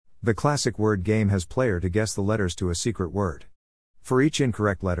The classic word game has player to guess the letters to a secret word. For each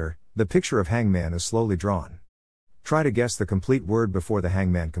incorrect letter, the picture of hangman is slowly drawn. Try to guess the complete word before the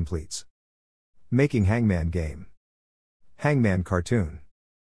hangman completes. Making hangman game. Hangman cartoon.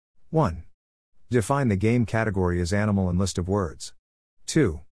 1. Define the game category as animal and list of words.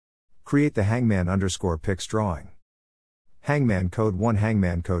 2. Create the hangman _pics drawing. Hangman code 1,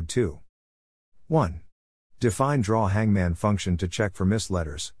 hangman code 2. 1. Define draw hangman function to check for missed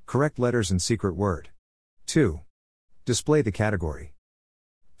letters, correct letters and secret word. 2. Display the category.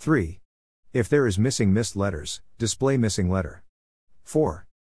 3. If there is missed letters, display missing letter. 4.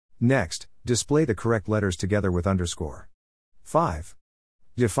 Next, display the correct letters together with underscore. 5.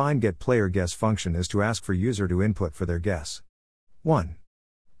 Define get player guess function is to ask for user to input for their guess. 1.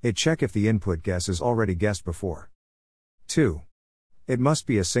 It check if the input guess is already guessed before. 2. It must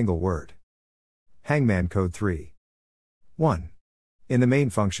be a single word. Hangman code 3. 1. In the main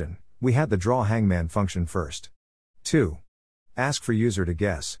function, we had the draw hangman function first. 2. Ask for user to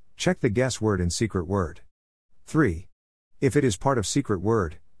guess, check the guess word and secret word. 3. If it is part of secret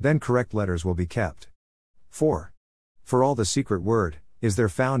word, then correct letters will be kept. 4. For all the secret word, is there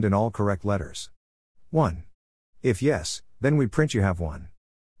found in all correct letters? 1. If yes, then we print you have one.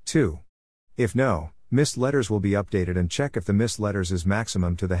 2. If no, missed letters will be updated and check if the missed letters is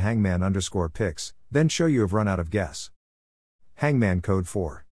maximum to the hangman _pics, then show you have run out of guess. Hangman code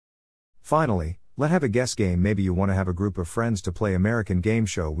 4. Finally, let have a guess game. Maybe you want to have a group of friends to play American game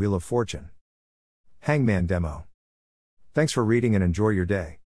show Wheel of Fortune. Hangman demo. Thanks for reading and enjoy your day.